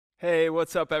Hey,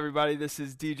 what's up, everybody? This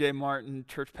is DJ Martin,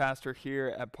 church pastor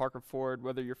here at Parker Ford.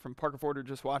 Whether you're from Parker Ford or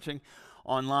just watching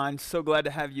online, so glad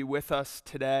to have you with us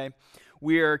today.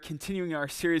 We are continuing our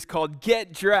series called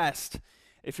Get Dressed.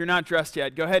 If you're not dressed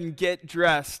yet, go ahead and get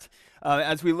dressed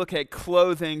as we look at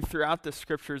clothing throughout the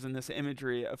scriptures and this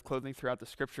imagery of clothing throughout the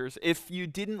scriptures. If you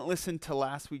didn't listen to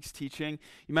last week's teaching,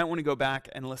 you might want to go back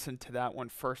and listen to that one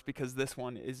first because this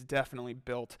one is definitely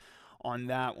built on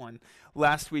that one.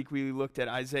 Last week we looked at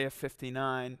Isaiah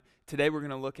 59. Today we're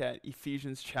going to look at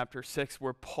Ephesians chapter 6,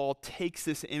 where Paul takes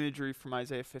this imagery from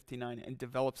Isaiah 59 and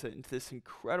develops it into this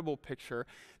incredible picture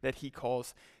that he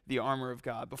calls the armor of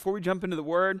God. Before we jump into the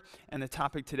word and the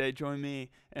topic today, join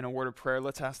me in a word of prayer.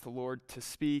 Let's ask the Lord to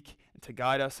speak, and to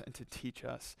guide us, and to teach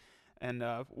us. And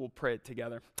we'll pray it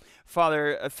together.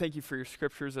 Father, thank you for your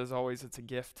scriptures. As always, it's a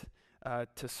gift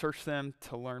to search them,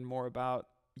 to learn more about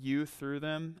you through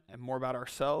them and more about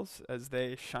ourselves as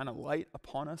they shine a light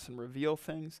upon us and reveal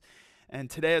things. And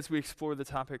today, as we explore the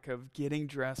topic of getting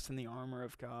dressed in the armor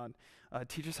of God,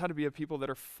 teach us how to be a people that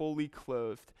are fully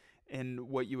clothed in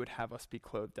what you would have us be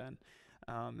clothed in.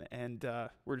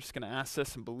 We're just going to ask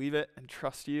this and believe it and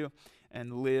trust you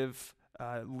and live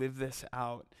this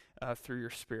out through your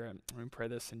Spirit. And we pray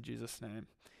this in Jesus' name.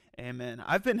 Amen.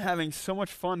 I've been having so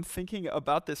much fun thinking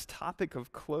about this topic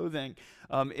of clothing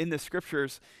in the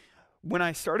scriptures. When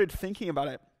I started thinking about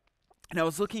it, and I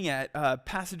was looking at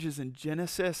passages in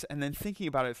Genesis and then thinking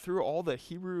about it through all the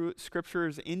Hebrew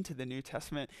scriptures into the New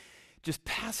Testament, just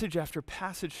passage after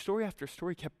passage, story after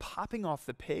story kept popping off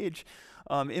the page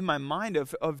in my mind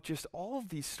of just all of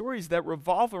these stories that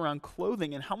revolve around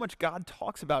clothing and how much God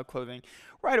talks about clothing.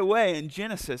 Right away in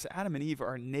Genesis, Adam and Eve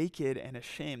are naked and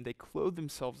ashamed. They clothe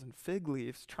themselves in fig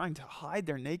leaves, trying to hide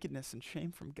their nakedness and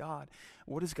shame from God.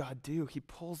 What does God do? He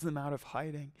pulls them out of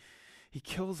hiding. He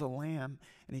kills a lamb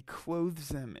and he clothes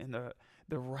them in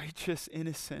the righteous,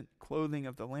 innocent clothing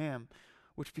of the lamb,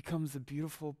 which becomes the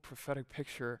beautiful prophetic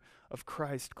picture of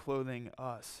Christ clothing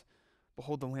us.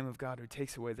 Behold the Lamb of God who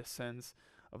takes away the sins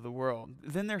of the world.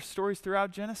 Then there's stories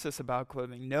throughout Genesis about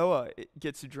clothing. Noah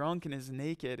gets drunk and is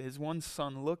naked. His one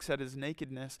son looks at his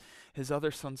nakedness. His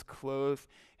other sons clothe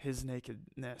his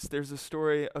nakedness. There's a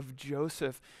story of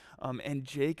Joseph and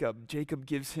Jacob. Jacob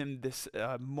gives him this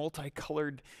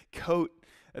multicolored coat,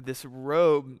 this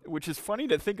robe, which is funny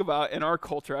to think about in our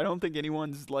culture. I don't think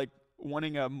anyone's like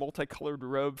wanting a multicolored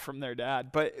robe from their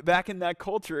dad. But back in that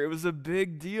culture, it was a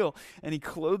big deal. And he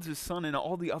clothes his son, and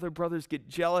all the other brothers get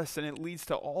jealous, and it leads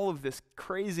to all of this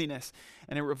craziness.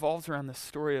 And it revolves around the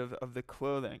story of the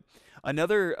clothing.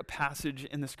 Another passage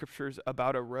in the scriptures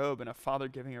about a robe and a father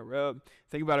giving a robe.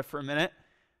 Think about it for a minute.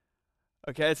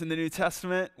 Okay, it's in the New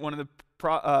Testament, one of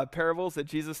the parables that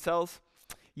Jesus tells.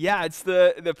 Yeah, it's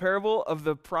the parable of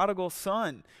the prodigal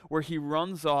son, where he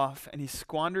runs off and he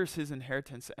squanders his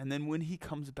inheritance. And then when he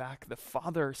comes back, the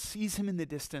father sees him in the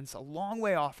distance, a long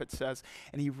way off, it says,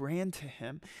 and he ran to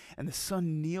him. And the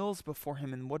son kneels before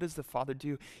him. And what does the father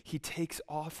do? He takes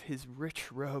off his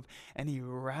rich robe and he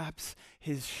wraps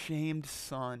his shamed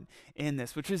son in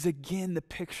this, which is again the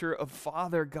picture of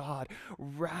Father God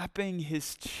wrapping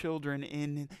his children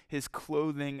in his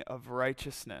clothing of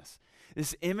righteousness.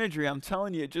 This imagery, I'm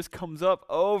telling you, it just comes up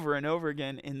over and over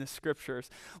again in the scriptures.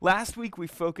 Last week, we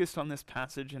focused on this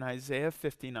passage in Isaiah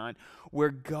 59, where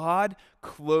God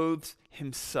clothes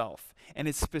himself. And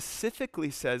it specifically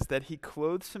says that he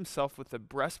clothes himself with the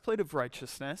breastplate of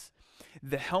righteousness,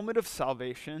 the helmet of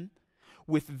salvation,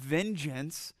 with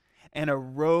vengeance, and a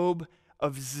robe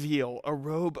of zeal, a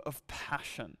robe of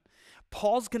passion.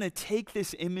 Paul's going to take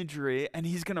this imagery and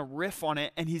he's going to riff on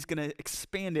it and he's going to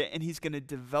expand it and he's going to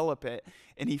develop it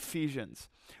in Ephesians.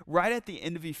 Right at the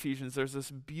end of Ephesians, there's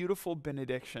this beautiful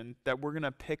benediction that we're going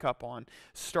to pick up on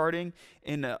starting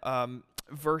in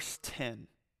verse 10.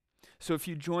 So if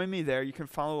you join me there, you can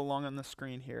follow along on the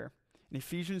screen here. In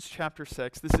Ephesians chapter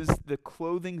 6, this is the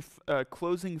closing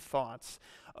thoughts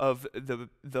of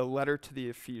the letter to the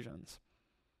Ephesians.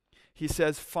 He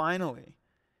says, finally,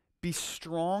 be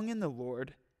strong in the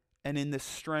Lord and in the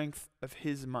strength of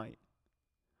his might.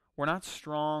 We're not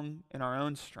strong in our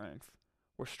own strength.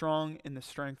 We're strong in the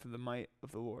strength of the might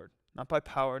of the Lord. Not by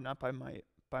power, not by might,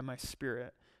 by my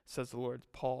spirit, says the Lord.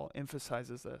 Paul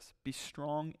emphasizes this. Be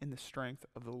strong in the strength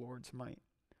of the Lord's might.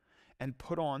 And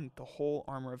put on the whole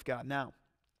armor of God. Now,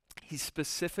 he's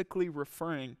specifically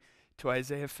referring to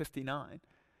Isaiah 59,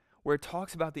 where it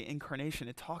talks about the incarnation.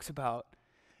 It talks about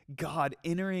God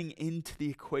entering into the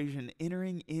equation,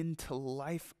 entering into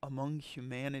life among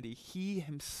humanity. He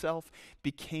himself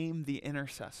became the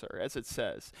intercessor, as it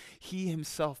says. He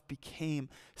himself became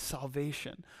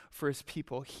salvation for his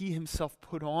people. He himself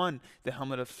put on the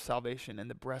helmet of salvation and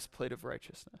the breastplate of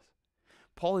righteousness.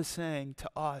 Paul is saying to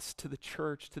us, to the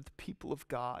church, to the people of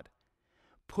God,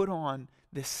 put on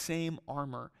this same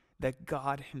armor that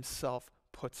God himself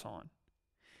puts on.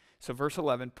 So verse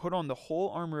 11, put on the whole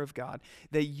armor of God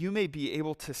that you may be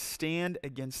able to stand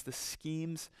against the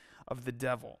schemes of the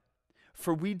devil.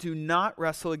 For we do not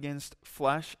wrestle against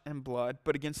flesh and blood,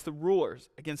 but against the rulers,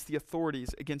 against the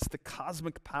authorities, against the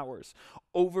cosmic powers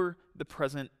over the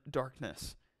present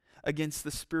darkness, against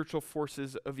the spiritual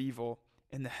forces of evil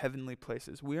in the heavenly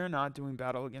places. We are not doing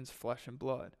battle against flesh and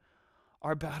blood.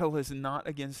 Our battle is not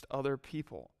against other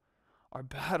people. Our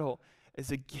battle is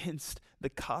against the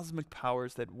cosmic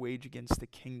powers that wage against the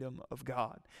kingdom of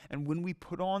God. And when we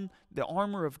put on the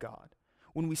armor of God,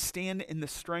 when we stand in the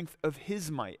strength of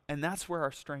his might, and that's where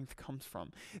our strength comes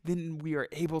from, then we are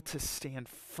able to stand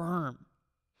firm.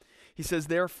 He says,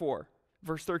 therefore,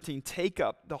 verse 13, take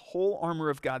up the whole armor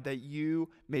of God that you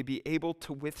may be able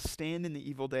to withstand in the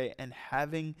evil day, and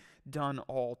having done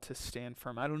all, to stand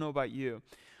firm. I don't know about you,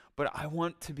 but I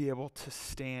want to be able to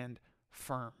stand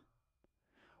firm.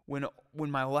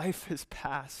 When my life has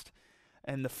passed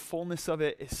and the fullness of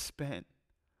it is spent,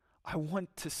 I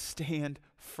want to stand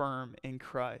firm in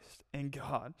Christ and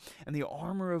God and the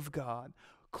armor of God,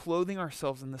 clothing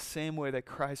ourselves in the same way that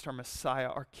Christ, our Messiah,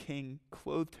 our King,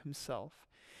 clothed himself,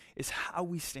 is how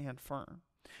we stand firm.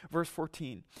 Verse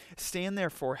 14, stand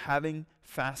therefore having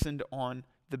fastened on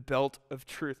the belt of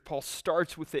truth. Paul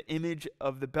starts with the image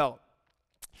of the belt.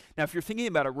 Now, if you're thinking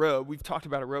about a robe, we've talked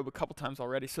about a robe a couple times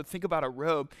already, so think about a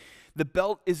robe. The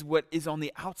belt is what is on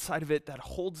the outside of it that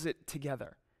holds it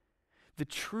together. The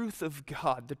truth of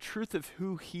God, the truth of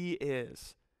who he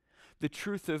is, the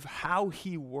truth of how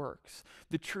he works,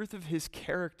 the truth of his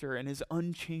character and his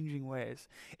unchanging ways,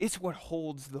 it's what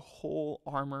holds the whole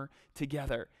armor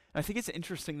together. And I think it's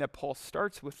interesting that Paul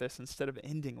starts with this instead of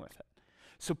ending with it.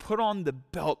 So put on the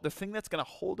belt, the thing that's going to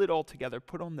hold it all together,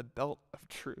 put on the belt of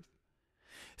truth.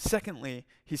 Secondly,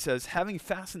 he says, having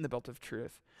fastened the belt of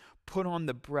truth, put on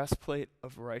the breastplate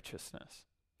of righteousness.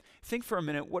 Think for a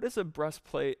minute, what does a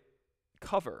breastplate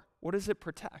cover? What does it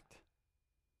protect?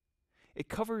 It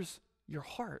covers your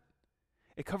heart.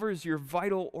 It covers your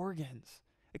vital organs.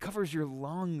 It covers your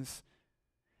lungs.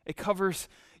 It covers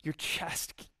your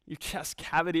chest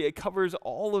cavity. It covers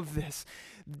all of this.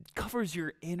 It covers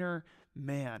your inner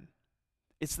man.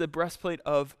 It's the breastplate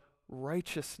of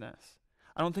righteousness.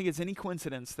 I don't think it's any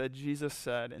coincidence that Jesus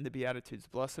said in the Beatitudes,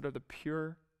 blessed are the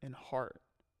pure in heart,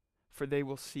 for they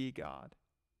will see God.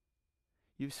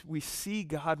 We see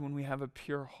God when we have a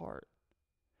pure heart.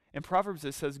 In Proverbs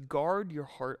it says, guard your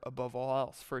heart above all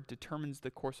else, for it determines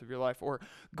the course of your life. Or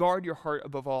guard your heart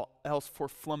above all else, for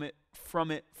from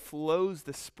it flows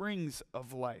the springs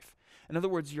of life. In other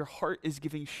words, your heart is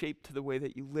giving shape to the way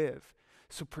that you live.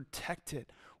 So protect it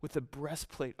with a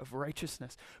breastplate of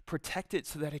righteousness. Protect it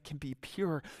so that it can be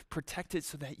pure. Protect it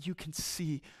so that you can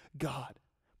see God.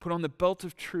 Put on the belt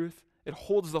of truth. It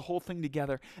holds the whole thing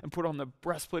together. And put on the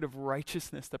breastplate of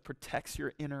righteousness that protects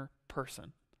your inner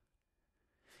person.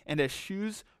 And as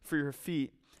shoes for your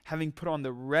feet, having put on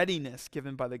the readiness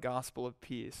given by the gospel of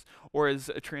peace. Or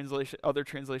as other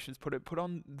translations put it, put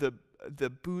on the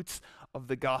boots of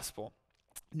the gospel.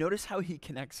 Notice how he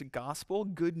connects gospel,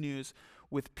 good news,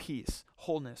 with peace,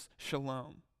 wholeness,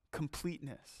 shalom,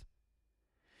 completeness.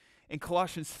 In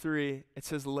Colossians 3, it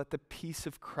says, let the peace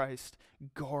of Christ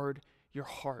guard your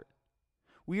heart.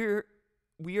 We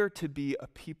are to be a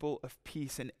people of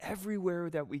peace, and everywhere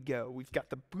that we go, we've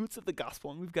got the boots of the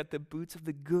gospel, and we've got the boots of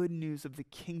the good news of the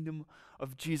kingdom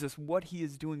of Jesus, what he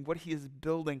is doing, what he is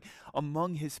building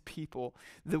among his people,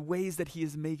 the ways that he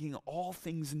is making all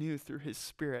things new through his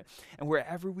Spirit. And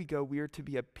wherever we go, we are to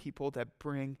be a people that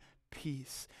bring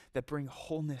peace, that bring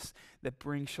wholeness, that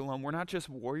bring shalom. We're not just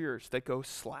warriors that go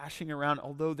slashing around,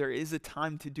 although there is a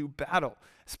time to do battle,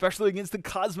 especially against the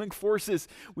cosmic forces.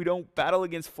 We don't battle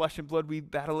against flesh and blood. We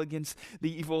battle against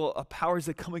the evil powers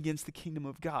that come against the kingdom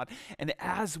of God. And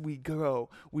as we go,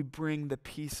 we bring the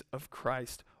peace of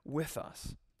Christ with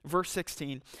us. Verse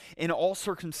 16, in all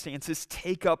circumstances,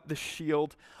 take up the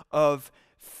shield of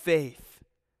faith.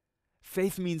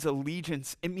 Faith means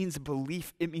allegiance. It means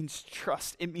belief. It means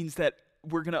trust. It means that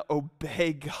we're going to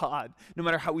obey God no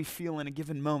matter how we feel in a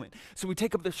given moment. So we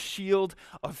take up the shield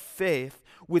of faith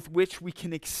with which we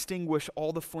can extinguish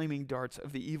all the flaming darts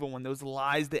of the evil one, those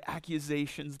lies, the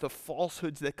accusations, the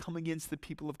falsehoods that come against the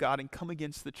people of God and come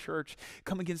against the church,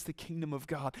 come against the kingdom of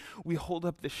God. We hold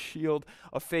up the shield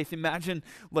of faith. Imagine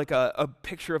like a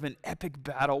picture of an epic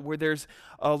battle where there's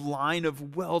a line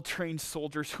of well-trained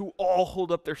soldiers who all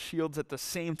hold up their shields at the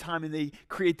same time, and they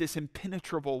create this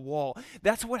impenetrable wall.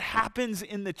 That's what happens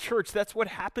in the church. That's what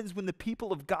happens when the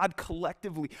people of God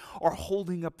collectively are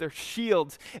holding up their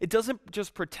shields. It doesn't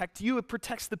just protect you, it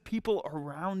protects the people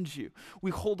around you.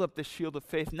 We hold up the shield of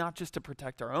faith not just to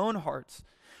protect our own hearts,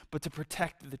 but to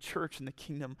protect the church and the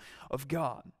kingdom of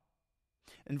God.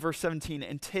 In verse 17,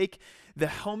 and take the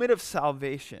helmet of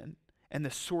salvation and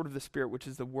the sword of the Spirit, which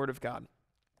is the word of God.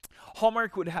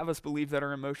 Hallmark would have us believe that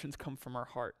our emotions come from our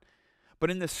heart. But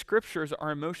in the scriptures,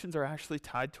 our emotions are actually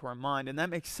tied to our mind. And that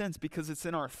makes sense because it's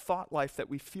in our thought life that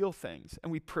we feel things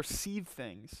and we perceive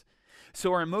things.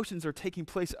 So our emotions are taking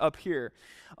place up here.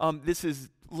 This is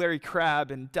Larry Crabb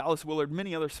and Dallas Willard,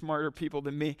 many other smarter people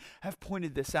than me have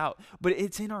pointed this out. But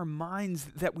it's in our minds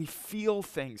that we feel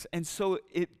things. And so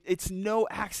it's no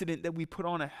accident that we put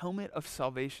on a helmet of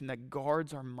salvation that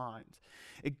guards our minds.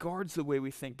 It guards the way we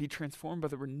think. Be transformed by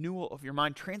the renewal of your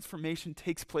mind. Transformation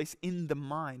takes place in the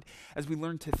mind as we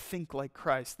learn to think like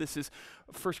Christ. This is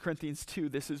 1 Corinthians 2.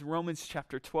 This is Romans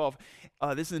chapter 12.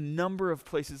 This is a number of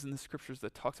places in the scriptures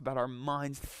that talks about our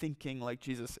minds thinking like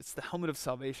Jesus. It's the helmet of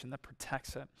salvation that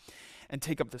protects it. And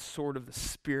take up the sword of the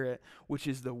Spirit, which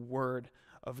is the word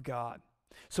of God.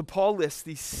 So Paul lists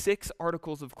these 6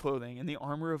 articles of clothing in the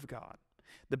armor of God.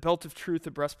 The belt of truth,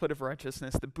 the breastplate of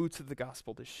righteousness, the boots of the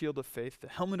gospel, the shield of faith, the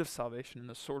helmet of salvation, and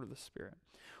the sword of the Spirit.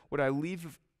 What I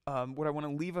want to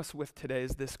leave us with today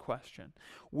is this question.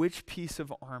 Which piece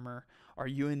of armor are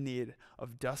you in need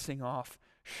of dusting off,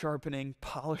 sharpening,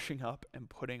 polishing up, and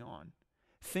putting on?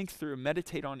 Think through,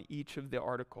 meditate on each of the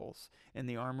articles in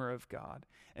the armor of God,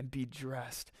 and be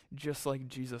dressed just like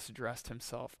Jesus dressed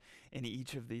himself in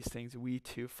each of these things. We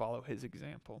too follow his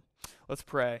example. Let's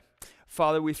pray.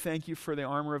 Father, we thank you for the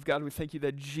armor of God. We thank you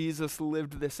that Jesus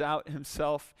lived this out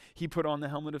himself. He put on the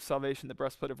helmet of salvation, the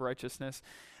breastplate of righteousness,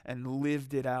 and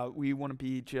lived it out. We want to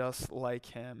be just like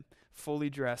him, fully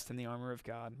dressed in the armor of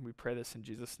God. We pray this in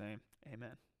Jesus' name.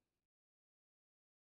 Amen.